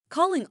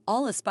calling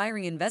all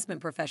aspiring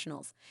investment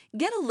professionals.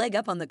 Get a leg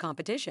up on the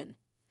competition.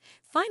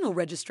 Final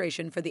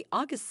registration for the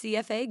August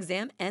CFA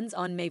exam ends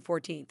on May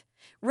 14th.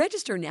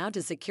 Register now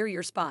to secure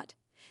your spot.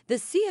 The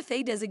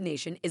CFA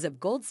designation is of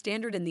gold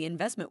standard in the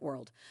investment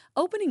world,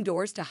 opening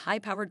doors to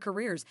high-powered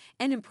careers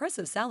and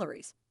impressive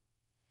salaries.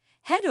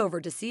 Head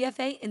over to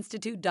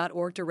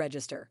cfainstitute.org to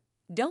register.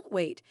 Don't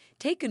wait.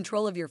 Take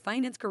control of your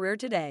finance career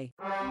today.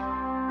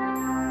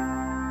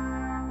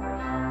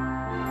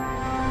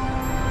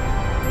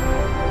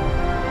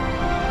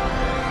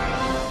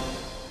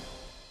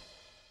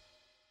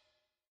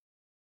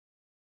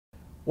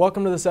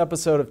 Welcome to this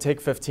episode of Take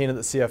 15 at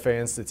the CFA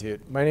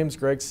Institute. My name is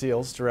Greg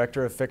Seals,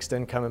 Director of Fixed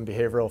Income and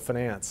Behavioral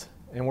Finance,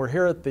 and we're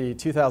here at the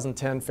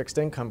 2010 Fixed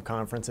Income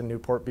Conference in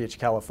Newport Beach,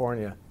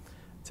 California.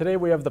 Today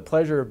we have the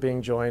pleasure of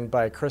being joined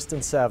by Kristen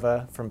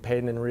Seva from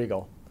Payden &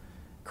 Riegle.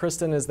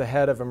 Kristen is the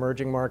head of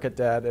emerging market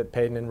debt at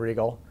Payden &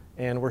 Riegle,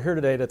 and we're here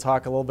today to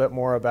talk a little bit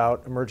more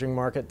about emerging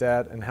market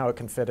debt and how it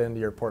can fit into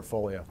your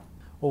portfolio.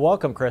 Well,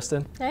 welcome,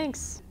 Kristen.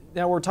 Thanks.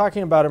 Now we're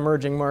talking about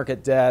emerging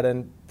market debt,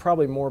 and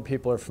probably more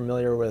people are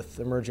familiar with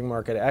emerging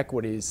market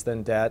equities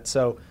than debt.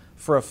 So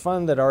for a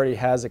fund that already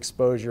has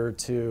exposure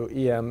to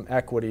EM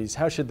equities,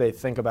 how should they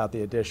think about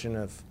the addition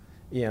of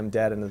EM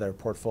debt into their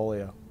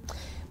portfolio?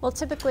 Well,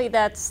 typically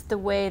that's the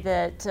way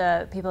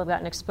that people have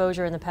gotten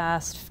exposure in the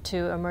past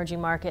to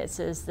emerging markets,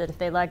 is that if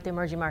they like the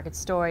emerging market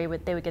story,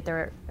 they would get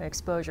their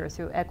exposure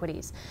through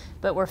equities.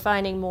 But we're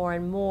finding more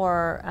and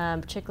more,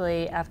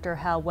 particularly after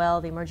how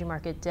well the emerging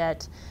market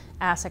debt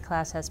asset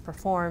class has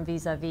performed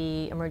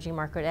vis-a-vis emerging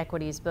market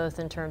equities, both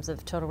in terms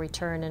of total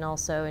return and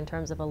also in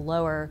terms of a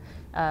lower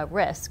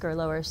risk or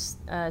lower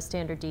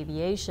standard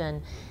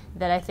deviation,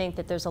 that I think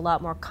that there's a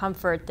lot more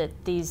comfort that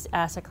these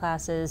asset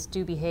classes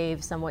do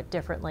behave somewhat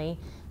differently.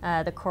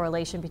 The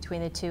correlation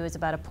between the two is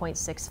about a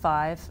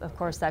 0.65. Of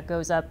course, that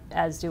goes up,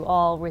 as do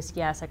all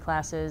risky asset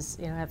classes,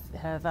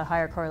 have a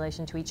higher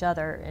correlation to each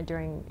other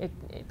during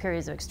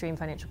periods of extreme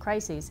financial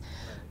crises.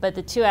 But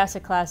the two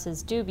asset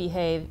classes do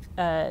behave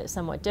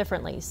somewhat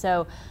differently.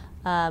 So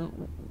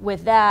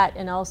with that,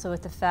 and also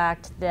with the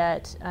fact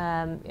that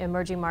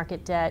emerging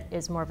market debt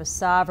is more of a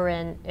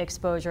sovereign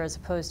exposure as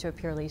opposed to a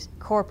purely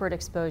corporate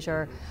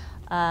exposure,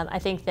 I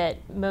think that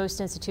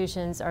most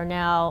institutions are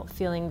now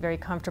feeling very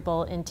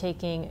comfortable in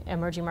taking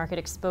emerging market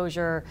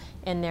exposure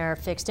in their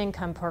fixed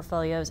income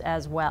portfolios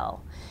as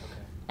well.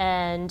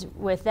 And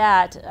with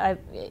that,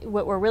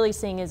 what we're really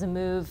seeing is a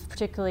move,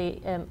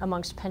 particularly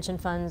amongst pension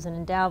funds and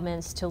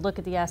endowments, to look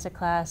at the asset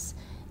class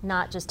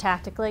not just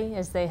tactically,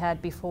 as they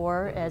had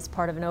before, as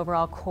part of an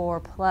overall Core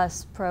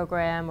Plus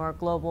program or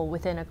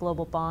within a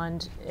global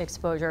bond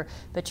exposure,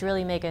 but to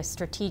really make a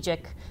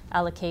strategic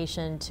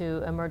allocation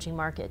to emerging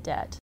market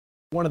debt.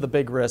 One of the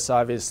big risks,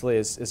 obviously,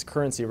 is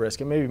currency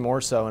risk, and maybe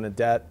more so in a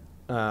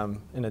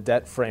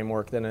debt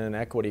framework than in an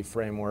equity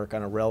framework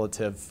on a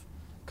relative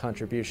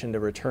contribution to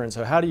return.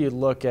 So how do you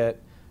look at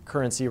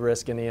currency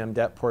risk in EM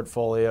debt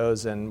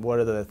portfolios, and what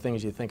are the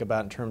things you think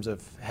about in terms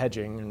of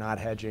hedging or not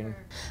hedging?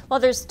 Well,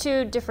 there's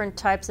two different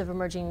types of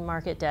emerging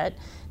market debt.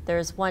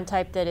 There's one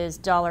type that is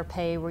dollar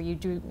pay, where you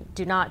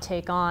do not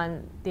take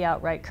on the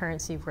outright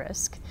currency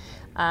risk.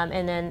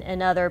 And then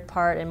another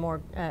part, and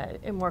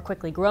more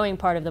quickly growing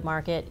part of the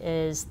market,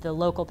 is the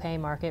local pay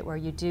market, where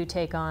you do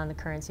take on the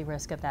currency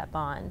risk of that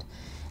bond.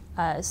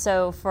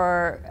 So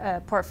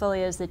for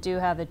portfolios that do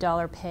have a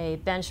dollar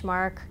pay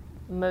benchmark,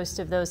 most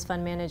of those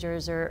fund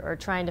managers are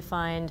trying to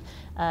find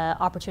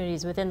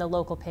opportunities within the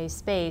local pay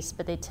space,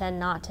 but they tend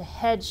not to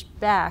hedge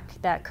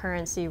back that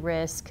currency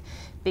risk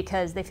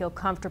because they feel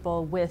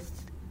comfortable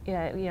with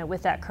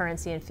that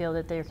currency and feel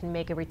that they can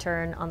make a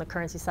return on the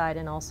currency side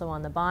and also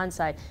on the bond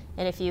side.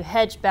 And if you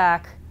hedge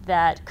back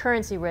that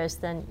currency risk,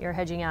 then you're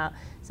hedging out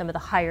some of the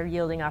higher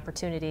yielding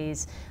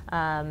opportunities,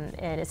 and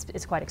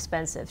it's quite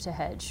expensive to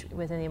hedge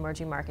within the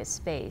emerging market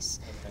space.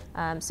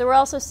 So we're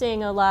also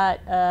seeing a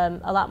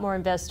lot more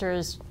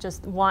investors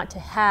just want to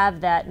have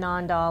that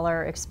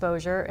non-dollar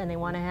exposure, and they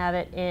want to have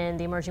it in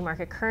the emerging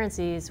market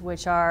currencies,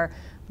 which are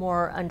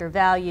more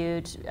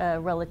undervalued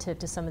relative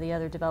to some of the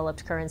other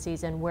developed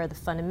currencies, and where the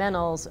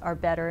fundamentals are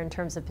better in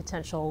terms of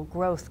potential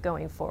growth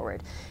going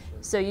forward.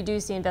 So you do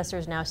see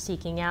investors now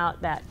seeking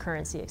out that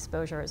currency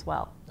exposure as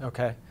well.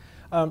 Okay.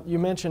 You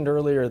mentioned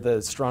earlier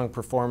the strong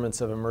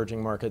performance of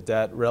emerging market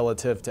debt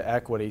relative to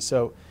equity.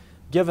 So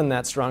given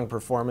that strong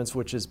performance,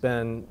 which has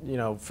been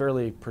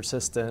fairly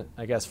persistent,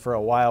 I guess, for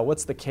a while,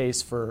 what's the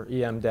case for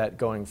EM debt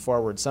going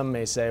forward? Some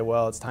may say,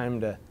 well, it's time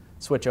to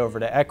switch over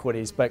to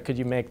equities, but could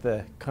you make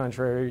the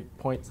contrary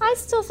point? I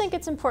still think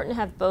it's important to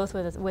have both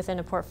within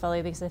a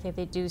portfolio, because I think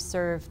they do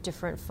serve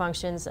different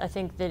functions. I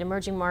think that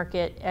emerging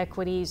market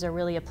equities are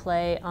really a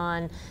play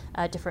on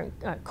different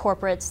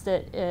corporates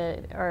that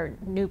are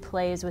new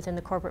plays within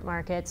the corporate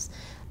markets.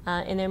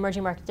 In the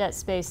emerging market debt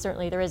space,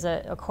 certainly there is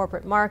a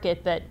corporate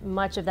market, but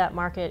much of that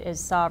market is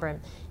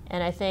sovereign.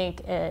 And I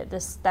think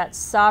that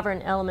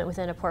sovereign element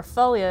within a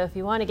portfolio, if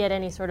you want to get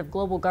any sort of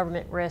global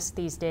government risk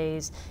these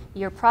days,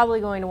 you're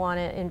probably going to want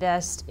to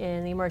invest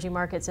in the emerging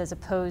markets as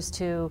opposed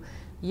to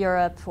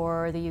Europe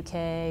or the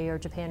UK or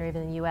Japan or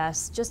even the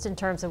US, just in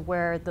terms of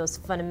where those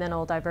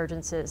fundamental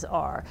divergences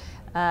are.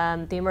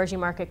 The emerging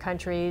market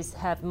countries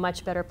have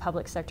much better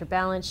public sector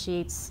balance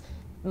sheets,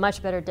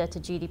 much better debt to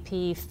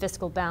GDP,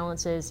 fiscal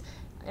balances,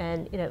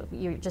 and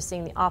you're just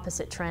seeing the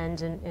opposite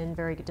trend and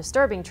very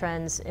disturbing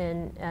trends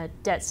in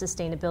debt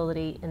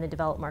sustainability in the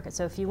developed market.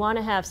 So if you want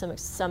to have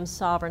some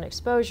sovereign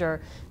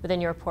exposure within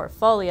your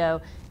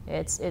portfolio,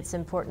 it's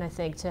important, I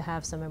think, to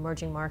have some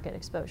emerging market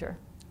exposure.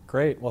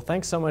 Great. Well,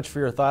 thanks so much for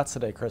your thoughts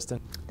today, Kristen.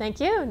 Thank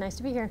you. Nice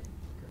to be here.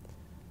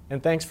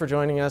 And thanks for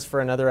joining us for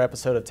another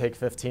episode of Take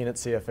 15 at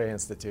CFA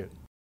Institute.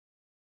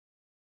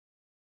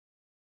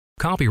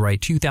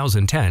 Copyright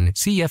 2010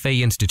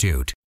 CFA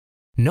Institute.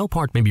 No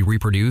part may be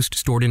reproduced,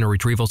 stored in a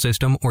retrieval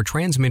system, or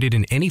transmitted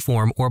in any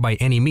form or by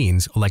any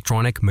means,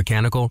 electronic,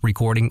 mechanical,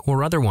 recording,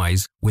 or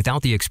otherwise,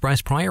 without the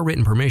express prior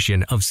written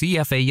permission of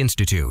CFA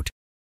Institute.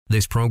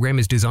 This program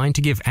is designed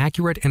to give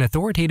accurate and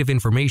authoritative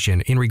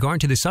information in regard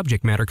to the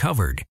subject matter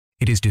covered.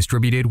 It is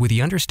distributed with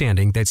the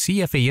understanding that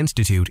CFA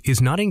Institute is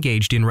not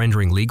engaged in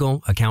rendering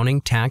legal, accounting,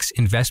 tax,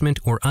 investment,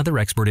 or other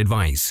expert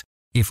advice.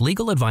 If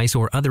legal advice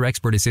or other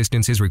expert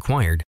assistance is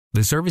required,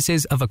 the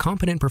services of a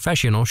competent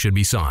professional should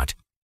be sought.